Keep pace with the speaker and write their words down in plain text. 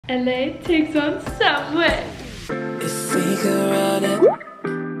LA takes on SavWay. If we could run it,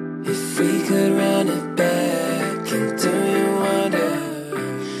 if we could run it back, and do you wonder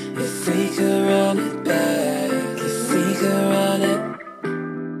if we could run it back, if we could run it,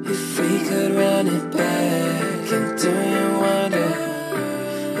 if we could run it back, and do you wonder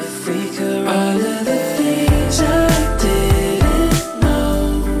if we could run all of the things I didn't know.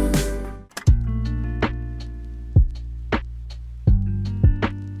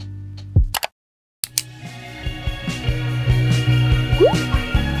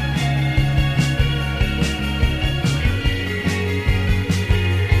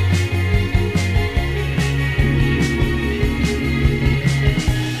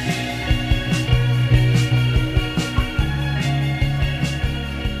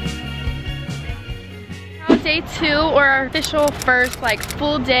 Day 2, or our official first like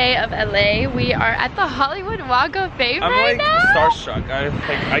full day of LA. We are at the Hollywood Walk of Fame right now. I'm like starstruck.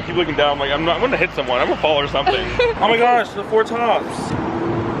 I keep looking down. I'm like, I'm gonna hit someone. I'm gonna fall or something. Oh my gosh, the 4 tops.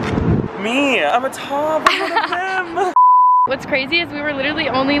 Me, I'm a top. I'm one of them. What's crazy is we were literally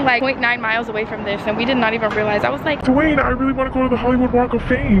only like 0.9 miles away from this and we did not even realize. I was like, Dwayne, I really want to go to the Hollywood Walk of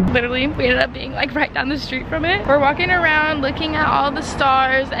Fame. Literally, we ended up being like right down the street from it. We're walking around looking at all the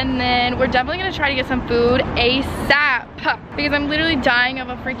stars, and then we're definitely gonna try to get some food ASAP because I'm literally dying of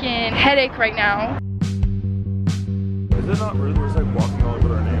a freaking headache right now. Is it not rude? We're just like walking all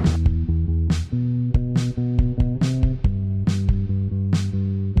over our names.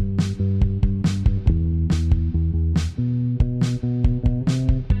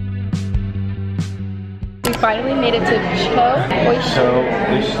 We finally made it to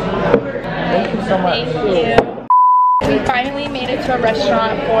Thank you so much. Thank you. We finally made it to a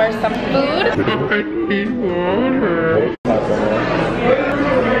restaurant for some food.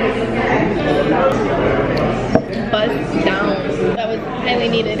 Buzz down. That was highly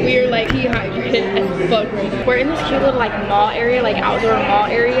needed. We were like dehydrated as fuck right now. We're in this cute little like mall area, like outdoor mall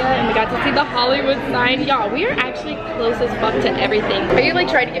area, and we got to see the Hollywood sign. Y'all, we are actually close as fuck to everything. Are you like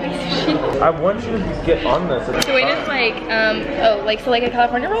trying to get me sushi? I want you to get on this. So wait, it's like, oh, like, so like a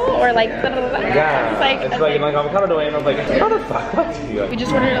California roll or like, blah, blah, blah. Yeah. It's like avocado Dwayne. I was like, how the fuck? We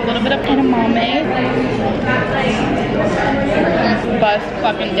just ordered a little bit of edamame. Bust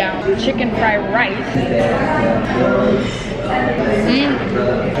fucking down. Chicken fried rice.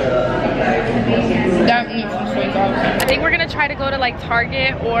 That needs some soy sauce. I think we're gonna try to go to like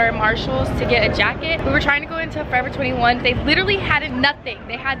Target or Marshall's to get a jacket. We were trying to go into Forever 21. They literally had nothing.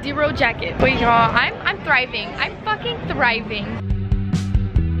 They had 0 jackets. But y'all, I'm thriving. I'm fucking thriving.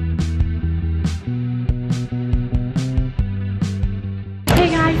 Hey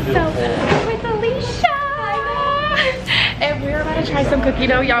guys, so I'm with Alicia. And we're about to try some cookie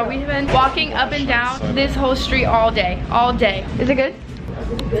dough, y'all. We've been walking up and down this whole street all day. Is it good?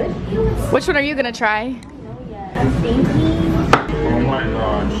 Good. Which one are you gonna try? I'm thinking. Oh my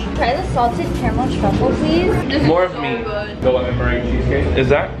gosh. Try the salted caramel truffle, please. More of me. The lemon meringue cheesecake. Is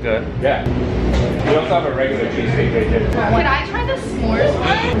that good? Yeah. We also have a regular cheesecake right here. Can I try the s'mores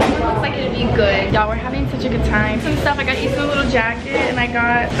one? It looks like it'd be good. Y'all, we're having such a good time. Some stuff, I got Issa a little jacket and I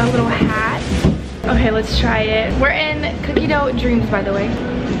got a little hat. Okay, let's try it. We're in Cookie Dough Dreams, by the way.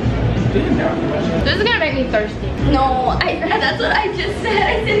 This is gonna make me thirsty. No, that's what I just said.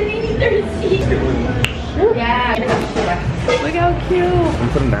 I said make me thirsty. Yeah. Look how cute. I'm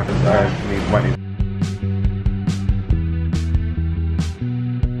putting that aside. Money.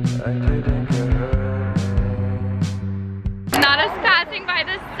 Not us passing by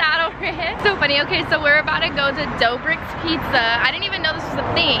this saddle ranch. So funny. Okay, so we're about to go to Doughbrik's Pizza. I didn't even know this was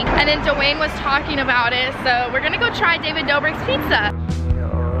a thing. And then Dwayne was talking about it. So we're gonna go try David Dobrik's pizza.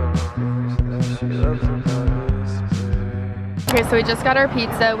 Okay, so we just got our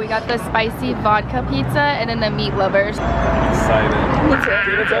pizza. We got the spicy vodka pizza and then the meat lovers. Excited.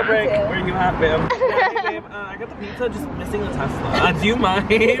 David Dobrik, Me too. where you at, babe? Babe, I got the pizza, just missing the Tesla. Do you mind?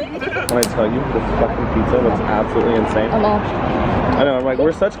 When I tell you, this fucking pizza looks absolutely insane. I'm off. I know, I'm like,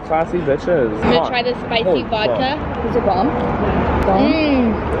 we're such classy bitches. I'm gonna try the spicy vodka. Is it bomb?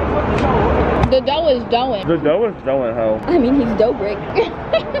 The dough is doughing. The dough is doughing, ho. I mean, he's Doughbrik.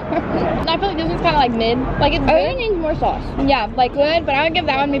 I feel like this one's kind of like mid. Like it's I good. think it needs more sauce. Yeah, like good, but I would give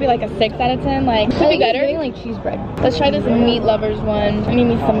that one maybe like a 6 out of 10. Like could be better. Doing like cheese bread. Let's try this meat lovers one. I need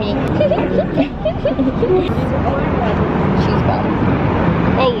me some meat. Cheese bomb.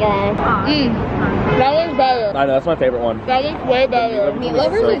 Oh yeah. That one's better. I know, that's my favorite one. That one's way better. Meat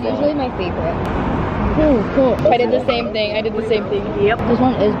lovers is usually my favorite. Cool. I did the same thing. Yep. This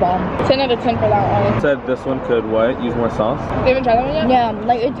one is bomb. 10 out of 10 for that one. Said this one could what? Use more sauce? You haven't tried that one yet? Yeah,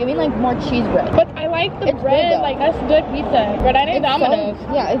 like it's giving like more cheese bread. But I like the It's bread. good, Like that's good pizza. But I ain't Domino's.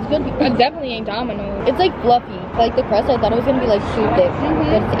 Yeah, it's good. It definitely ain't Domino's. It's like fluffy. Like the crust, I thought it was gonna be like too thick, but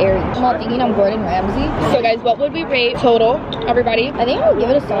it's airy. I'm not thinking I'm Gordon Ramsay. So guys, what would we rate total, everybody? I think I would give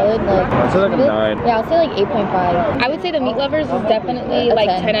it a solid like. I'd say like a 9. Yeah, I'll say like 8.5. I would say the meat lovers is definitely A like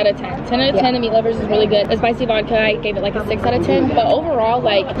 10. 10 out of 10. 10 out of 10, the meat lovers is really good. The spicy vodka, I gave it like a 6 out of 10. But overall,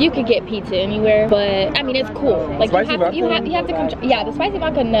 like you could get pizza anywhere. But I mean, it's cool. Like Spicy you have to come. Yeah, the spicy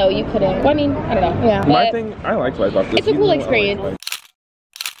vodka, no, you couldn't. Well, I mean, I don't know. Yeah. My But thing, I like spicy vodka. it's a cool experience.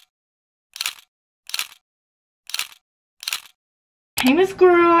 Hey Miss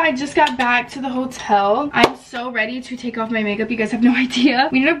Girl, I just got back to the hotel. I'm so ready to take off my makeup. You guys have no idea.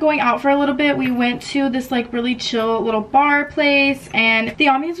 We ended up going out for a little bit. We went to this like really chill little bar place and the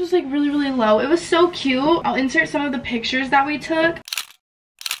ambiance was like really low. It was so cute. I'll insert some of the pictures that we took.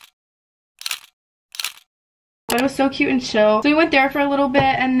 But it was so cute and chill. So we went there for a little bit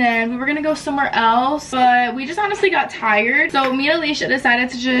and then we were gonna go somewhere else, but we just honestly got tired. So me and Alicia decided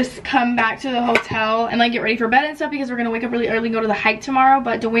to just come back to the hotel and like get ready for bed and stuff because we're gonna wake up really early and go to the hike tomorrow.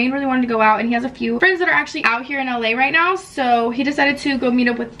 But Dwayne really wanted to go out and he has a few friends that are actually out here in LA right now. So he decided to go meet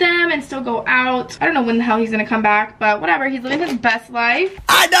up with them and still go out. I don't know when the hell he's gonna come back, but whatever. He's living his best life.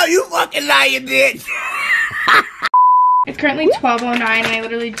 I know you fucking lying, bitch. It's currently 12:09 and I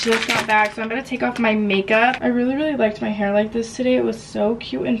literally just got back, so I'm gonna take off my makeup. I really liked my hair like this today. It was so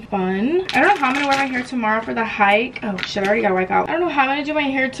cute and fun. I don't know how I'm gonna wear my hair tomorrow for the hike. Oh shit, I already gotta wipe out. I don't know how I'm gonna do my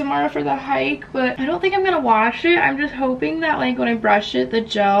hair tomorrow for the hike, but I don't think I'm gonna wash it. I'm just hoping that like when I brush it, the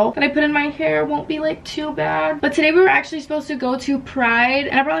gel that I put in my hair won't be like too bad. But today we were actually supposed to go to Pride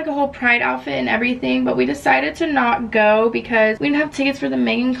and I brought like a whole Pride outfit and everything, but we decided to not go because we didn't have tickets for the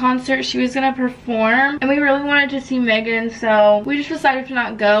Megan concert. She was gonna perform and we really wanted to see Megan. So we just decided to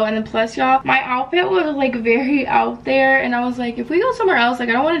not go. And then plus y'all, my outfit was like very out there and I was like, if we go somewhere else, like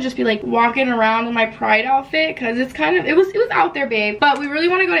I don't want to just be like walking around in my Pride outfit because it's kind of, it was out there, babe. But we really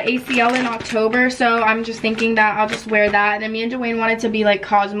want to go to ACL in October, so I'm just thinking that I'll just wear that. And then me and Dwayne wanted to be like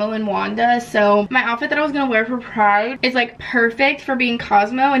Cosmo and Wanda, so my outfit that I was gonna wear for Pride is like perfect for being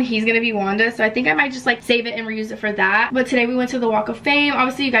Cosmo and he's gonna be Wanda, so I think I might just like save it and reuse it for that. But today we went to the Walk of Fame.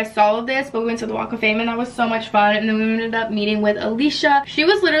 Obviously you guys saw all of this, but we went to the Walk of Fame and that was so much fun. And then we ended up meeting with Alicia. She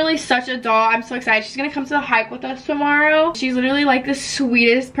was literally such a doll. I'm so excited. She's gonna come to the hike with us tomorrow. She's literally like the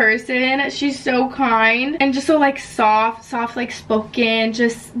sweetest person. She's so kind and just so like soft like spoken,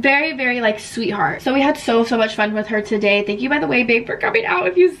 just very like sweetheart. So we had so much fun with her today. Thank you, by the way, babe, for coming out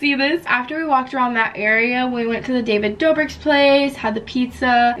if you see this. After we walked around that area, we went to the doughbrik's place, had the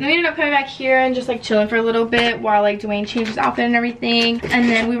pizza, and then we ended up coming back here and just like chilling for a little bit while like Dwayne changed his outfit and everything. And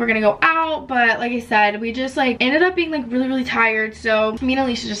then we were gonna go out, but like I said, we just like ended up being like really tired, so me and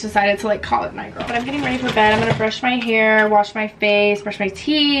Alicia just decided to like call it night, girl. But I'm getting ready for bed. I'm gonna brush my hair, wash my face, brush my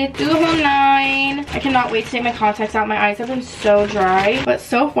teeth, do the whole 9. I cannot wait to take my contacts out. My eyes have been so dry, but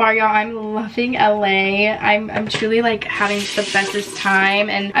so far y'all, I'm loving LA. I'm truly like having the bestest time.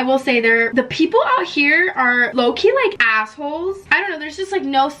 And I will say the people out here are low-key like assholes. I don't know, there's just like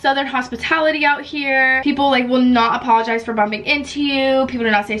no southern hospitality out here. People like will not apologize for bumping into you. People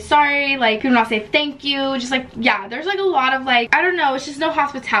do not say sorry, like people do not say thank you. Just like, yeah, there's like a lot of like, I don't know, it's just no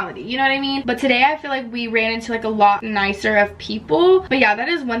hospitality, you know what I mean? But today I feel like we ran into like a lot nicer of people. But yeah, that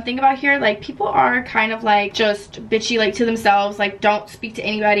is one thing about here, like people are kind of like just bitchy like to themselves, like don't speak to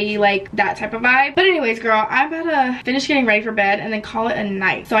anybody, like that type of vibe. But anyways, girl, I'm about to finish getting ready for bed and then call it a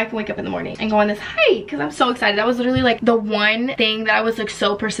night so I can wake up in the morning and go on this hike because I'm so excited. That was literally like the one thing that I was like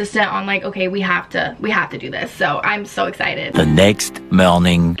so persistent on, like, okay, we have to do this. So I'm so excited. The next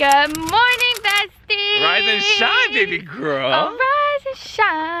morning. Good morning, bestie. Rise and shine, baby girl. Oh, rise and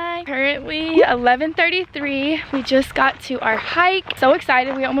shine. Currently 11:33. We just got to our hike. So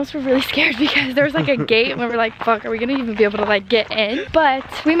excited. We almost were really scared because there was like a gate and we were like, fuck, are we gonna even be able to like get in? But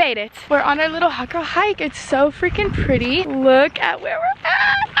we made it. We're on our little hot girl hike. It's so freaking pretty. Look at where we're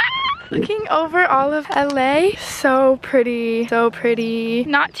at. Looking over all of LA, so pretty, so pretty.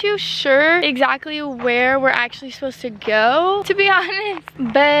 Not too sure exactly where we're actually supposed to go, to be honest,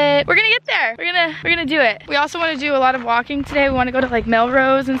 but we're gonna get there. We're gonna do it. We also want to do a lot of walking today. We want to go to like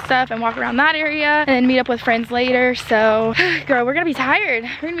Melrose and stuff and walk around that area and then meet up with friends later. So, girl, we're gonna be tired.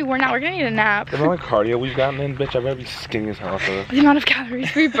 We're gonna be worn out. We're gonna need a nap. The amount of cardio we've gotten in, bitch, I better be skinny as hell for this. The amount of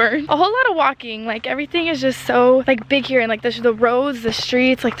calories we burned. A whole lot of walking. Like everything is just so like big here, and like the roads, the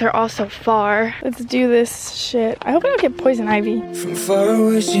streets, like they're all so far. Let's do this shit. I hope I don't get poison ivy. From far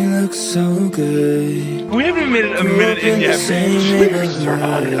away she looks so good. We haven't made it a minute in yet, bitch.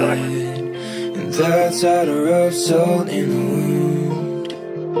 And That's how to rub salt in the wound.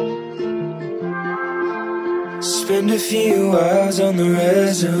 Spend a few hours on the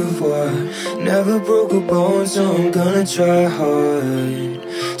reservoir. Never broke a bone, so I'm gonna try hard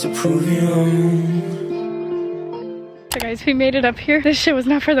to prove you wrong. So guys, we made it up here. This shit was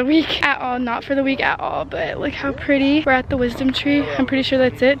not for the week at all, not for the week at all, but look how pretty. We're at the wisdom tree. I'm pretty sure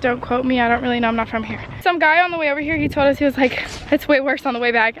that's it. Don't quote me, I don't really know, I'm not from here. Some guy on the way over here, he told us, he was like, it's way worse on the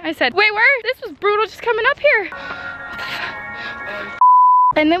way back. I said, wait, where? This was brutal just coming up here. What the fuck?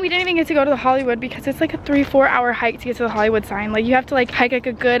 And then we didn't even get to go to the Hollywood because it's like a 3-4 hour hike to get to the Hollywood sign. Like you have to like hike like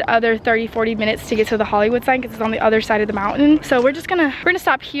a good other 30-40 minutes to get to the Hollywood sign because it's on the other side of the mountain. So we're gonna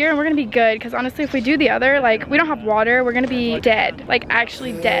stop here and we're gonna be good, because honestly if we do the other, like we don't have water, we're gonna be dead, like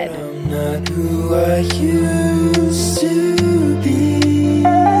actually dead. I'm not who I used to be.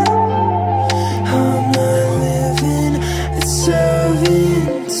 I'm not living at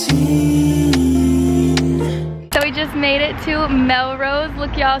 17. So we just made it to Melrose.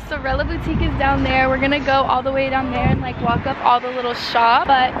 Look y'all, Sorella Boutique is down there. We're gonna go all the way down there and like walk up all the little shops,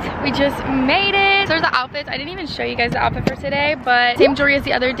 but we just made it. So there's the outfits. I didn't even show you guys the outfit for today, but same jewelry as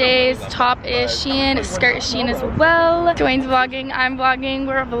the other days. Top is Shein, skirt is Shein as well. Dwayne's vlogging, I'm vlogging,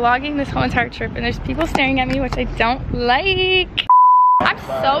 we're vlogging this whole entire trip, and there's people staring at me, which I don't like. I'm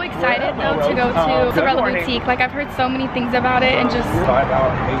so excited though to go to Sorella Boutique. Like I've heard so many things about it and just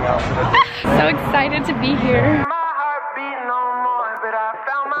so excited to be here.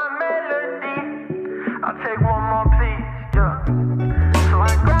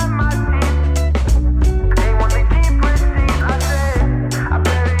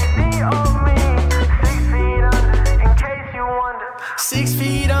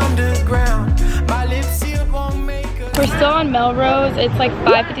 We're still on Melrose. It's like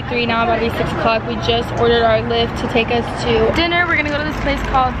 5:53 now, about to be 6 o'clock. We just ordered our Lyft to take us to dinner. We're gonna go to this place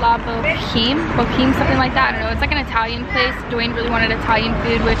called La Bohieme, something like that. I don't know. It's like an Italian place. Dwayne really wanted Italian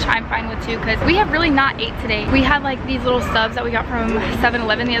food, which I'm fine with too, because we have really not ate today. We had like these little subs that we got from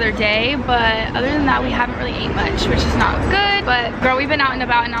 7-Eleven the other day, but other than that, we haven't really ate much, which is not good. But girl, we've been out and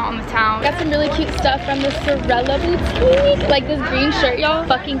about and out on the town. Got some really cute stuff from the Sorella Boutique. Like this green shirt, y'all,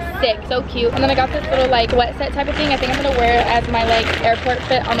 fucking sick, so cute. And then I got this little like wet set type of thing. I think I'm gonna wear it as my like airport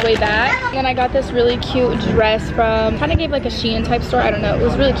fit on the way back. And then I got this really cute dress from, kind of gave like a Shein type store, I don't know. It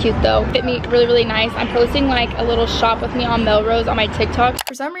was really cute though. Fit me really, really nice. I'm posting like a little shop with me on Melrose on my TikTok.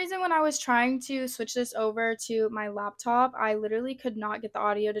 For some reason, when I was trying to switch this over to my laptop, I literally could not get the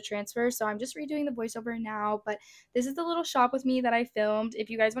audio to transfer. So I'm just redoing the voiceover now. But this is the little shop with me that I filmed. If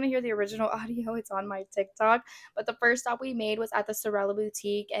you guys want to hear the original audio, it's on my TikTok. But the first stop we made was at the Sorella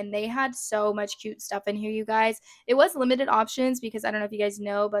Boutique, and they had so much cute stuff in here, you guys. It was limited options because I don't know if you guys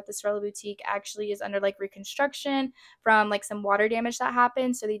know, but the Sorella Boutique actually is under like reconstruction from like some water damage that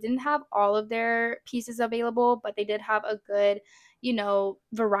happened. So they didn't have all of their pieces available, but they did have a good, you know,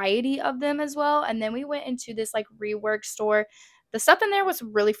 variety of them as well. And then we went into this like rework store. The stuff in there was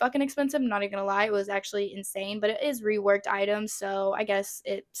really fucking expensive, I'm not even gonna lie. It was actually insane, but it is reworked items, so I guess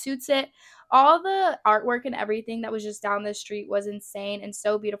it suits it. All the artwork and everything that was just down the street was insane and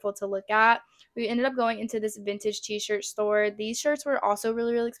so beautiful to look at. We ended up going into this vintage t-shirt store. These shirts were also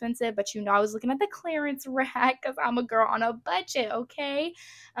really, really expensive, but you know I was looking at the clearance rack because I'm a girl on a budget, okay?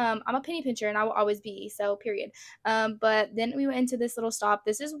 I'm a penny pincher and I will always be, so period. But then we went into this little stop.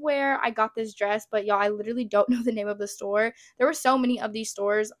 This is where I got this dress, but y'all, I literally don't know the name of the store. There were so many of these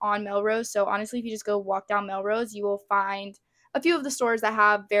stores on Melrose, so honestly, if you just go walk down Melrose, you will find a few of the stores that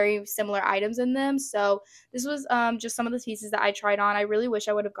have very similar items in them. So this was just some of the pieces that I tried on. I really wish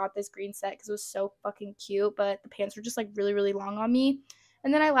I would have got this green set because it was so fucking cute, but the pants were just like really, really long on me.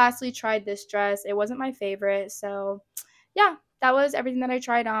 And then I lastly tried this dress. It wasn't my favorite, so yeah, that was everything that I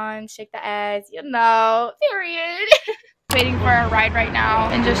tried on. Shake the ass, you know, period. Waiting for a ride right now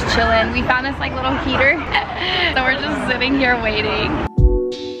and just chilling. We found this like little heater, so we're just sitting here waiting.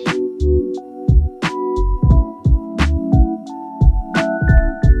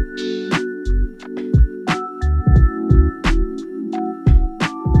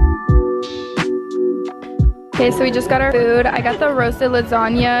 Okay, so we just got our food. I got the roasted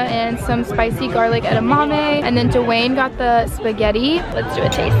lasagna and some spicy garlic edamame, and then Dwayne got the spaghetti. Let's do a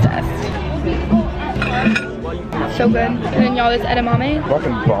taste test. So good. And then y'all, this edamame.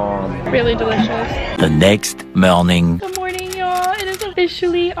 Fucking bomb. Really delicious. The next morning. Good morning, y'all. It is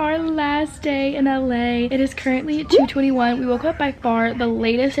officially our last day in LA. It is currently 2:21. We woke up by far the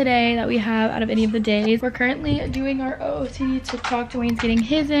latest today that we have out of any of the days. We're currently doing our OOTD TikTok. Dwayne's getting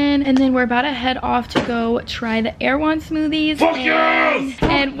his in, and then we're about to head off to go try the erehwon smoothies. Fuck yes!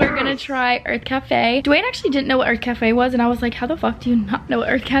 And we're gonna try Earth Cafe. Dwayne actually didn't know what Earth Cafe was, and I was like, how the fuck do you not know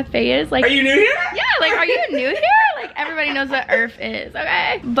what Earth Cafe is? Like, are you new here? Yeah, like, are you new here? Like, everybody knows what Earth is,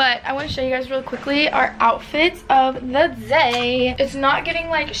 okay? But I want to show you guys really quickly our outfits of the day. It's not getting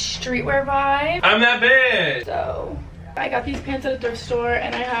like streetwear vibe. I'm that bitch. So I got these pants at a thrift store,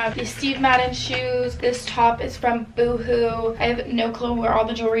 and I have these Steve Madden shoes. This top is from Boohoo. I have no clue where all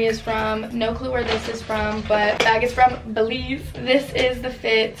the jewelry is from, no clue where this is from, but bag is from Belize. This is the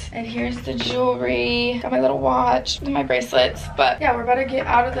fit, and here's the jewelry. Got my little watch and my bracelets. But yeah, we're about to get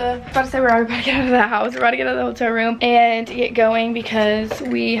out of the, we're about to get out of the house. We're about to get out of the hotel room and get going because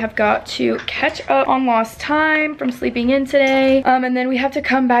we have got to catch up on lost time from sleeping in today. And then we have to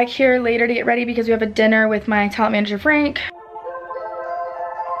come back here later to get ready because we have a dinner with my talent manager, Frank.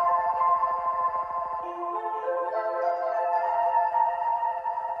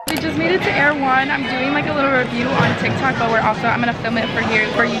 We just made it to erehwon. I'm doing like a little review on TikTok, but I'm gonna film it for here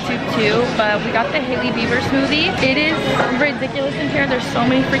for YouTube too. But we got the Hailey Bieber smoothie. It is ridiculous in here. There's so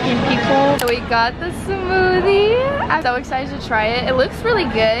many freaking people. So we got the smoothie. I'm so excited to try it. It looks really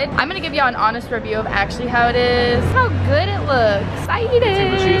good. I'm gonna give y'all an honest review of actually how it is. How good it looks.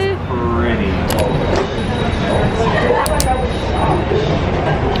 Excited. She's pretty.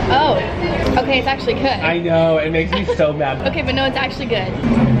 Oh, okay, it's actually good. I know, it makes me so mad. Okay, but no, it's actually good.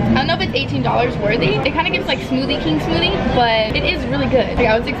 I don't know if it's $18 worthy. It kind of gives like Smoothie King smoothie, but it is really good. Like,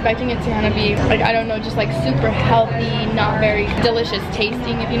 I was expecting it to kind of be like, I don't know, just like super healthy, not very delicious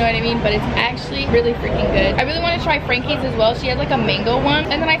tasting, if you know what I mean, but it's actually really freaking good. I really want to try Frankie's as well. She has like a mango one,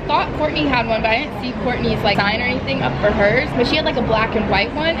 and then I thought Courtney had one, but I didn't see Courtney's like sign or anything up for hers, but she had like a black and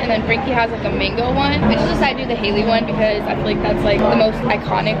white one, and then Frankie has like a mango one. I just decided to do the Hailey one because I feel like that's like the most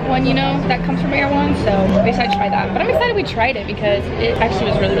iconic one, you know, that comes from erehwon, so I decided to try that. But I'm excited we tried it because it actually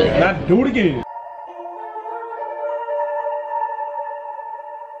was really, really good. Not do it again.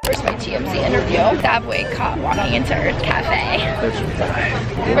 Where's my TMZ interview? SavWay caught walking into Earth Cafe.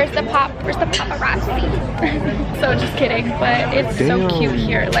 Where's the paparazzi? So just kidding, but it's so cute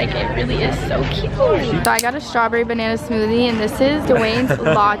here. Like, it really is so cute. So I got a strawberry banana smoothie, and this is Dwayne's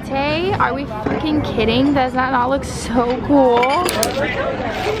latte. Are we fucking kidding? Does that not look so cool?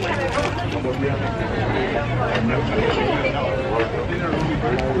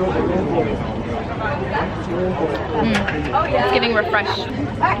 It's giving refreshed.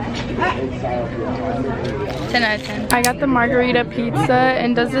 10 out of 10. I got the margarita pizza,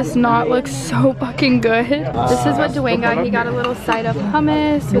 and does this not look so fucking good? This is what Dwayne got. He got a little side of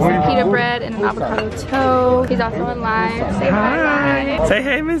hummus with some pita bread and an avocado toast. He's also in live. Say hi. Say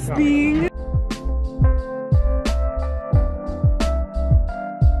hey, Miss B.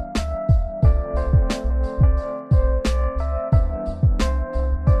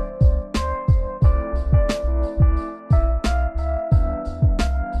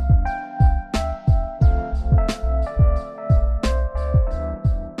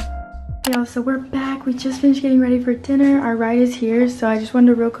 Y'all, so we're back. We just finished getting ready for dinner. Our ride is here, so I just wanted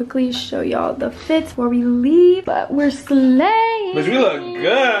to real quickly show y'all the fits before we leave. But we're slaying. But we look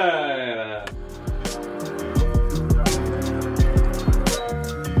good.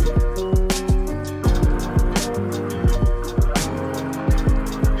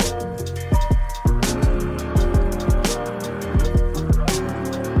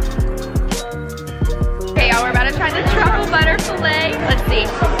 Okay, y'all, we're about to try the truffle butter filet. Let's see.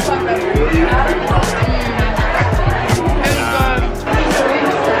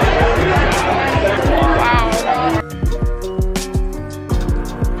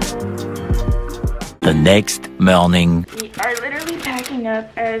 The next morning. We are literally packing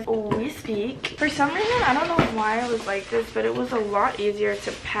up as we speak. For some reason, I don't know why I was like this, but it was a lot easier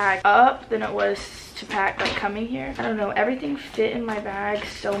to pack up than it was to pack like coming here. I don't know, everything fit in my bag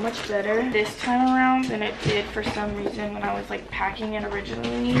so much better this time around than it did for some reason when I was like packing it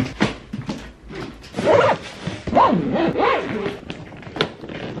originally.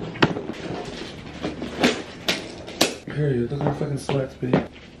 Period. Look at her fucking sweats, bitch.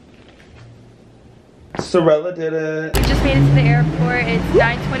 Sorella did it. We just made it to the airport. It's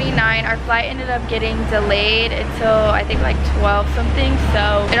 9:29. Our flight ended up getting delayed until I think like 12 something.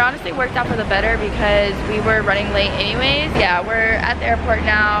 So it honestly worked out for the better because we were running late anyways. Yeah, we're at the airport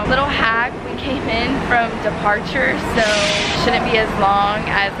now. Little hack, we came in from departure, so it shouldn't be as long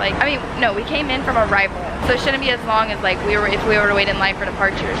as like, I mean, no, we came in from arrival. So it shouldn't be as long as like if we were to wait in line for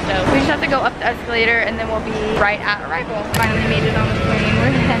departure. So we just have to go up the escalator and then we'll be right at arrival. Finally made it on the plane.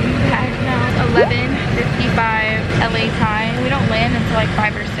 We're heading back now. 11:55 LA time. We don't land until like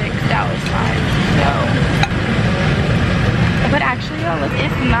 5 or 6 Dallas time. So, but actually, y'all, look,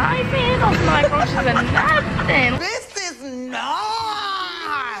 it's nice, man. Don't smell like roaches or nothing. This is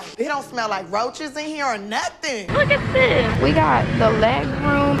nice. It don't smell like roaches in here or nothing. Look at this. We got the leg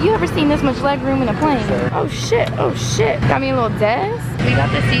room. You ever seen this much leg room in a plane? Oh shit, oh shit. Got me a little desk. We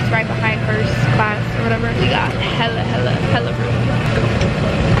got the seats right behind first class or whatever. We got hella room.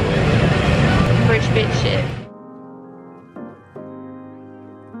 Rich bitch shit.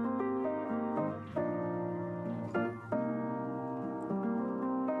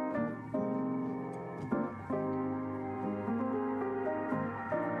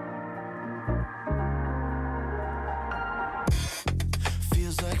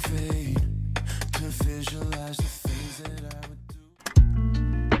 Feels like fate to visualize the things that I would